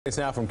It's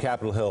now from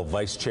Capitol Hill,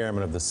 Vice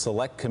Chairman of the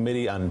Select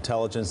Committee on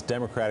Intelligence,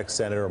 Democratic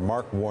Senator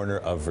Mark Warner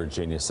of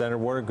Virginia. Senator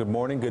Warner, good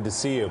morning. Good to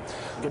see you.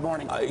 Good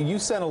morning. You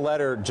sent a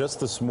letter just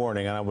this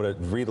morning, and I want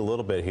to read a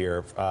little bit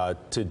here,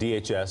 to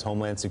DHS,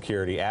 Homeland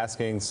Security,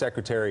 asking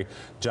Secretary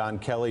John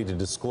Kelly to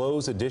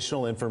disclose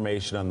additional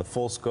information on the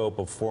full scope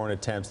of foreign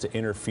attempts to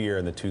interfere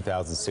in the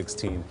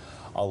 2016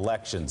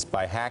 elections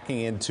by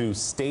hacking into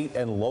state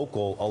and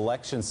local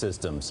election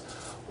systems.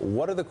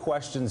 What are the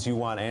questions you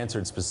want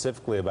answered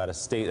specifically about a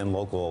state and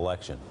local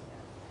election?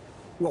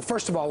 Well,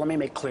 first of all, let me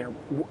make clear,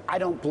 I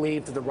don't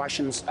believe that the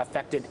Russians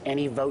affected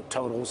any vote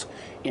totals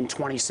in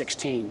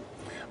 2016.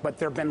 But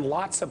there have been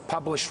lots of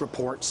published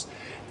reports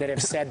that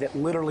have said that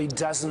literally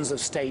dozens of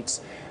states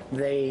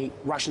the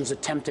Russians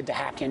attempted to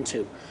hack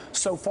into.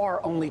 So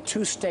far, only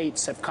 2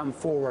 states have come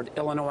forward,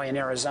 Illinois and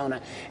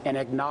Arizona, and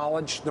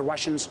acknowledged the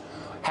Russians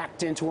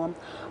hacked into them.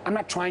 I'm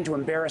not trying to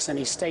embarrass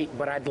any state,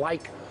 but I'd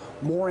like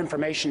more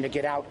information to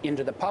get out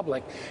into the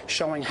public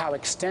showing how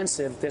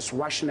extensive this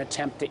Russian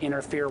attempt to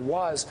interfere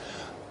was,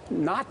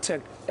 not to,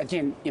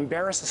 again,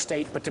 embarrass the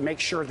state, but to make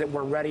sure that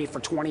we're ready for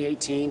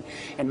 2018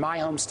 in my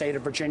home state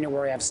of Virginia,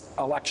 where I have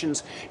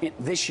elections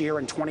this year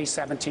in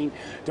 2017,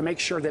 to make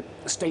sure that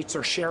states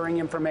are sharing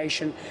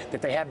information,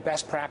 that they have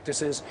best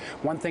practices.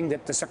 One thing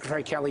that the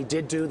Secretary Kelly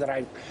did do that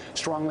I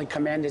strongly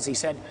commend is he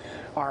said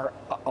our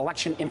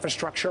election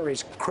infrastructure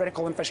is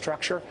critical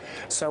infrastructure,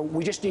 so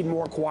we just need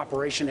more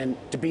cooperation and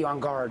to be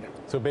on guard.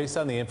 So based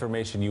on the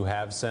information you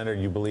have, Senator,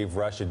 you believe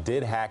Russia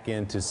did hack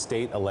into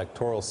state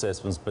electoral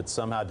systems, but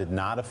somehow did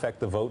not affect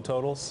the vote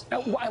totals?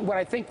 What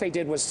I think they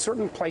did was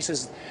certain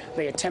places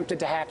they attempted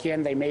to hack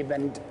in, they may have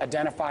been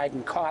identified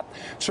and caught.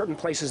 Certain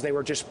places they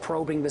were just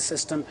probing the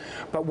system.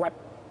 But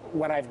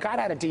what I've got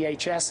out of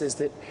DHS is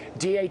that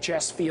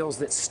DHS feels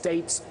that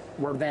states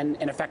were then,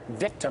 in effect,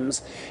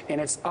 victims, and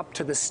it's up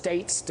to the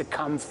states to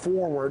come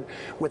forward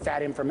with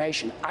that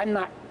information.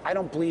 I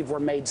don't believe we're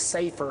made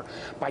safer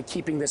by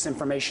keeping this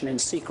information in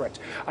secret.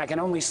 I can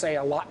only say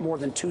a lot more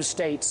than 2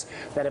 states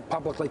that have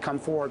publicly come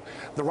forward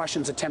the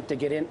Russians attempted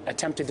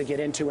to get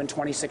into in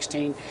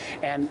 2016,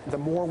 and the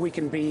more we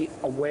can be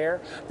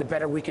aware, the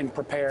better we can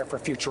prepare for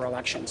future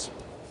elections.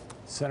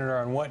 Senator,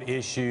 on what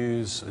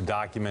issues,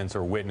 documents,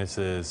 or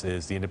witnesses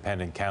is the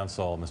independent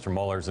counsel, Mr.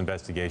 Mueller's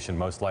investigation,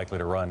 most likely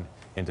to run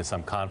into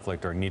some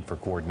conflict or need for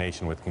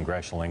coordination with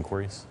congressional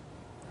inquiries?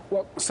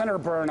 Well, Senator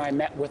Burr and I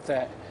met with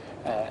the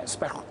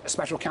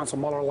Special Counsel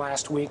Mueller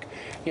last week.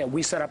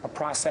 We set up a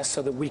process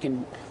so that we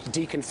can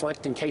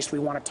deconflict in case we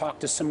want to talk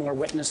to similar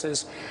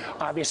witnesses.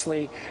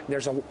 Obviously,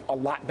 there's a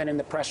lot been in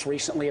the press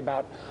recently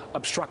about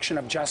obstruction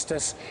of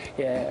justice.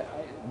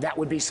 That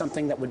would be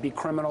something that would be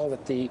criminal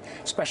that the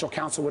special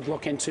counsel would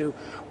look into.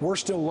 We're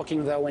still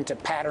looking, though, into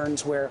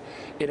patterns where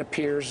it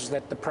appears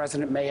that the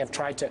president may have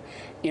tried to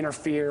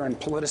interfere and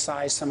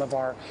politicize some of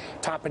our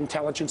top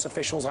intelligence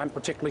officials. I'm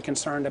particularly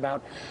concerned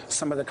about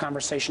some of the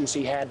conversations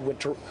he had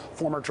with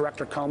former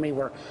Director Comey,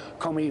 where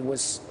Comey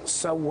was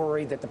so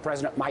worried that the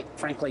president might,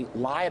 frankly,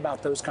 lie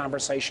about those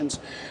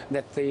conversations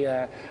that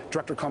the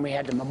Director Comey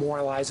had to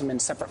memorialize them in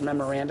separate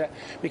memoranda,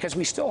 because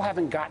we still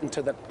haven't gotten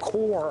to the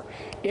core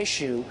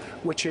issue,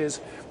 which is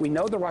we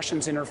know the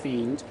Russians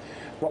intervened.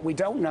 What we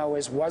don't know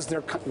is, was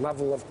there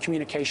level of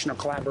communication or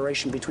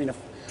collaboration between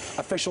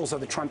officials of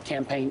the Trump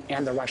campaign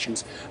and the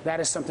Russians? That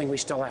is something we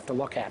still have to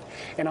look at.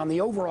 And on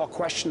the overall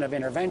question of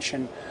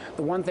intervention,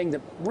 the one thing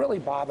that really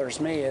bothers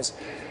me is,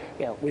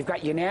 we've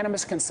got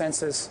unanimous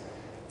consensus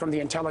from the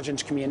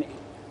intelligence community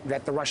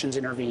that the Russians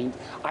intervened.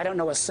 I don't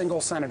know a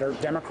single senator,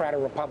 Democrat or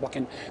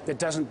Republican, that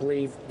doesn't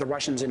believe the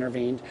Russians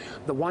intervened.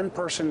 The one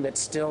person that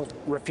still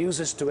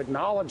refuses to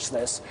acknowledge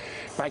this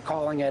by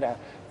calling it a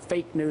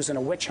fake news and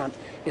a witch hunt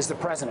is the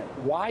president.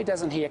 Why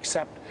doesn't he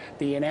accept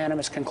the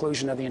unanimous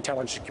conclusion of the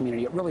intelligence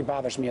community? It really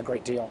bothers me a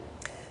great deal.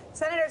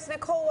 Senators,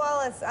 Nicole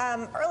Wallace,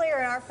 earlier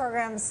in our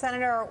program,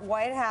 Senator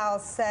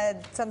Whitehouse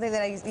said something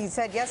that he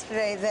said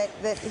yesterday,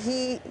 that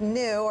he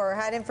knew or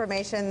had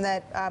information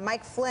that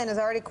Mike Flynn is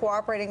already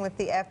cooperating with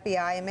the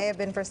FBI. It may have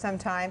been for some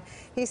time.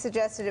 He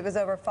suggested it was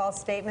over false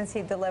statements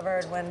he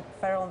delivered when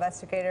federal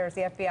investigators,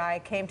 the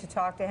FBI, came to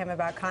talk to him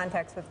about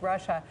contacts with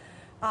Russia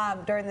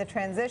during the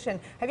transition.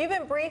 Have you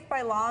been briefed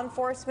by law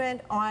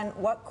enforcement on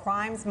what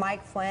crimes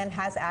Mike Flynn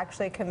has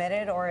actually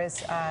committed or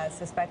is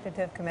suspected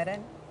to have committed?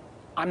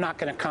 I'm not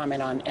going to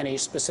comment on any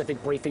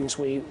specific briefings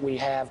we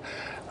have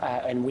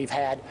and we've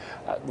had.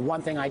 The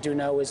one thing I do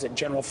know is that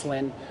General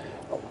Flynn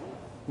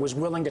was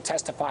willing to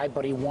testify,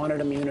 but he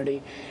wanted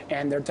immunity.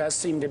 And there does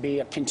seem to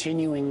be a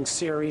continuing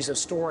series of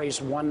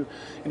stories. One,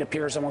 it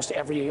appears almost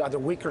every other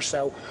week or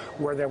so,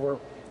 where there were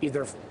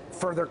either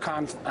further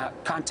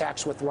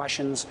contacts with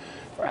Russians,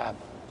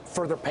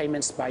 further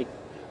payments by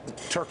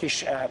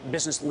Turkish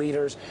business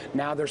leaders.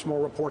 Now there's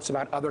more reports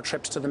about other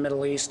trips to the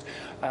Middle East.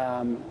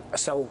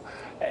 So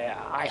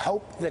I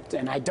hope that,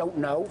 and I don't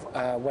know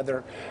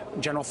whether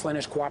General Flynn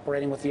is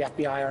cooperating with the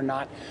FBI or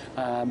not,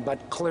 but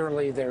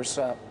clearly there's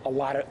a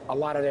lot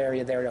of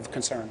area there of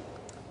concern.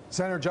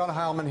 Senator John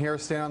Heilman here,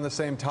 staying on the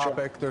same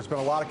topic. Sure. There's been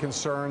a lot of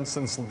concern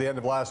since the end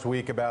of last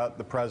week about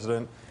the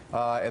president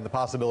and the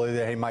possibility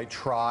that he might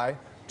try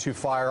to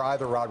fire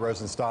either Rod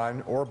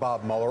Rosenstein or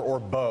Bob Mueller or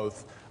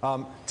both.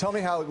 Tell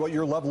me what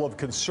your level of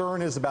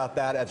concern is about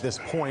that at this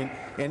point,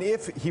 and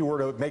if he were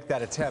to make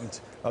that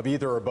attempt of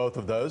either or both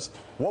of those,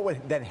 what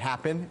would then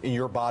happen in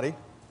your body?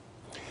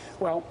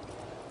 Well,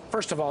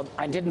 first of all,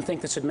 I didn't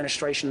think this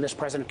administration, this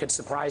president could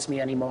surprise me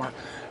anymore,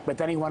 but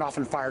then he went off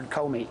and fired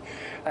Comey.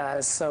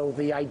 So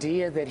the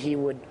idea that he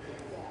would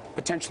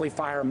potentially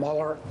fire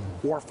Mueller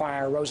or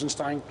fire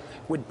Rosenstein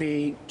would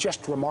be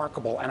just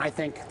remarkable. And I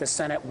think the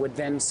Senate would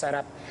then set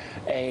up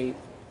a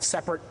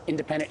separate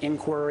independent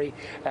inquiry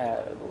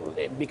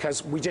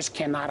because we just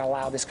cannot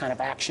allow this kind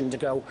of action to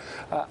go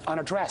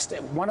unaddressed.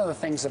 One of the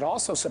things that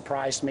also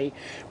surprised me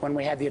when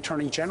we had the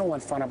Attorney General in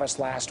front of us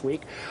last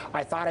week,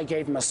 I thought I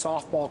gave him a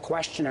softball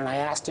question and I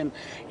asked him,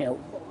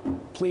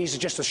 please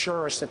just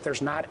assure us that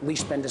there's not at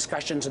least been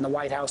discussions in the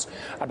White House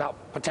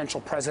about potential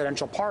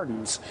presidential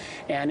pardons.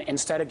 And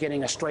instead of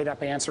getting a straight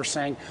up answer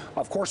saying,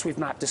 of course we've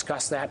not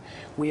discussed that,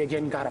 we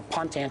again got a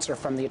punt answer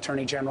from the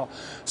Attorney General.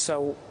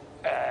 So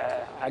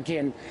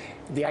again,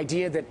 the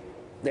idea that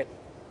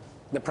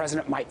the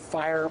president might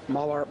fire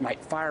Mueller,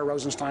 might fire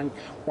Rosenstein,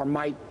 or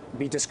might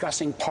be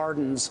discussing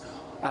pardons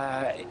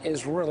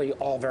is really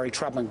all very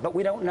troubling. But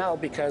we don't know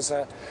because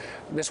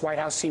this White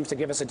House seems to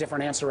give us a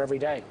different answer every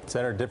day.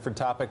 Senator, different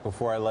topic.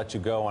 Before I let you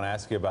go, I want to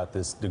ask you about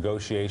this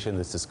negotiation,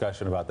 this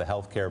discussion about the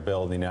health care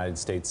bill in the United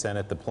States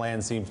Senate. The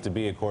plan seems to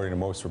be, according to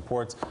most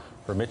reports,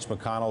 for Mitch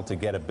McConnell to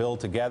get a bill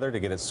together, to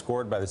get it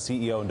scored by the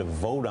CEO, and to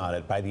vote on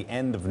it by the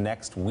end of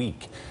next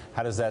week.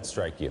 How does that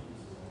strike you?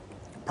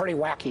 Pretty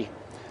wacky.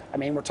 I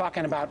mean, we're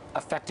talking about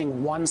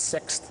affecting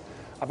 1/6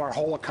 of our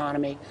whole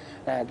economy,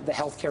 the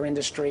healthcare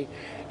industry.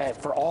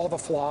 For all the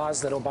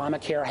flaws that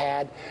Obamacare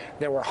had,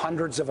 there were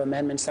hundreds of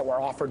amendments that were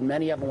offered,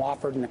 many of them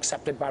offered and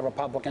accepted by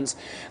Republicans.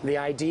 The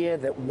idea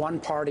that one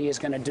party is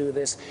going to do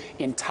this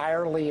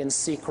entirely in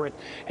secret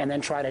and then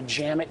try to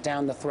jam it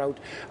down the throat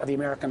of the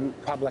American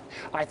public,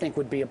 I think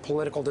would be a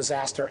political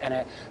disaster and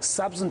a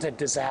substantive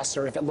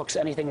disaster if it looks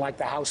anything like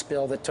the House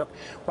bill that took,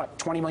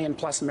 20 million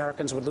plus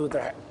Americans would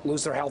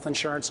lose their health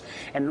insurance.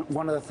 And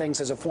one of the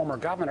things, as a former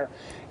governor,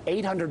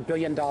 $800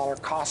 billion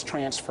cost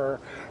transfer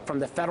from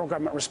the federal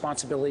government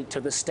responsibility to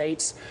the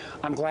states.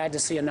 I'm glad to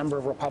see a number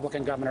of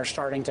Republican governors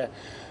starting to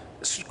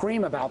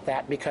scream about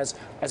that because,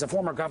 as a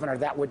former governor,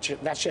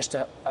 that's just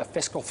a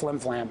fiscal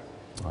flim-flam.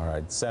 All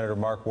right. Senator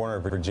Mark Warner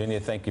of Virginia,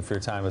 thank you for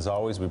your time as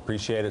always. We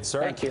appreciate it,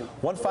 sir. Thank you.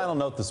 One final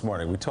note this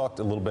morning. We talked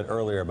a little bit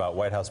earlier about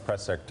White House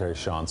Press Secretary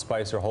Sean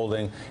Spicer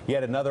holding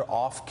yet another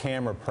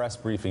off-camera press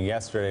briefing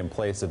yesterday in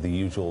place of the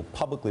usual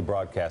publicly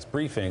broadcast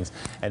briefings.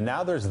 And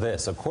now there's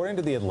this. According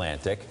to The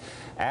Atlantic,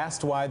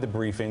 asked why the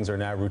briefings are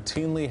now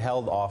routinely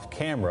held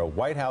off-camera,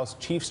 White House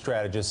Chief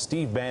Strategist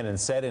Steve Bannon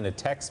said in a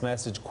text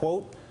message,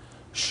 quote,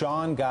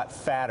 "Sean got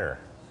fatter."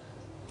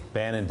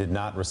 Bannon did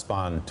not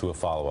respond to a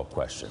follow-up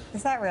question.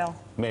 Is that real?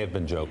 May have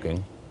been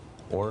joking,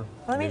 or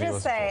Let me maybe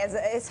just say,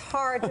 it's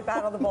hard to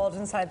battle the bulge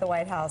inside the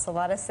White House. A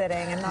lot of sitting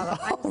and not.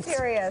 I'm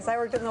serious. I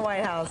worked in the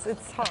White House.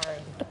 It's hard.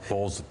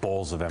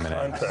 Bowls of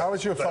M&Ms. How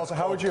would you have felt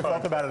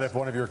about it if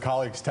one of your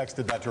colleagues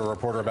texted that to a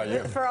reporter about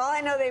you? For all I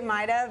know, they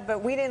might have,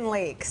 but we didn't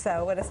leak,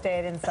 so it would have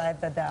stayed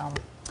inside the dome.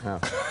 Yeah.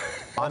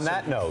 On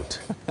that note,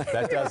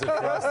 that does it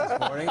for us this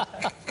morning.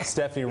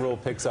 Stephanie Rule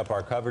picks up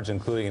our coverage,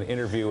 including an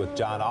interview with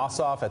John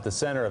Ossoff at the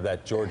center of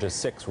that Georgia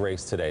 6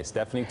 race today.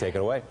 Stephanie, take it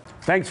away.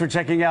 Thanks for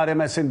checking out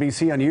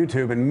MSNBC on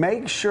YouTube, and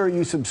make sure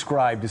you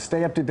subscribe to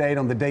stay up to date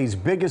on the day's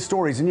biggest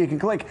stories. And you can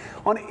click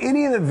on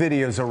any of the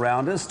videos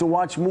around us to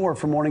watch more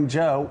from Morning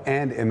Joe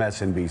and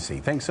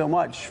MSNBC. Thanks so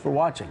much for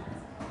watching.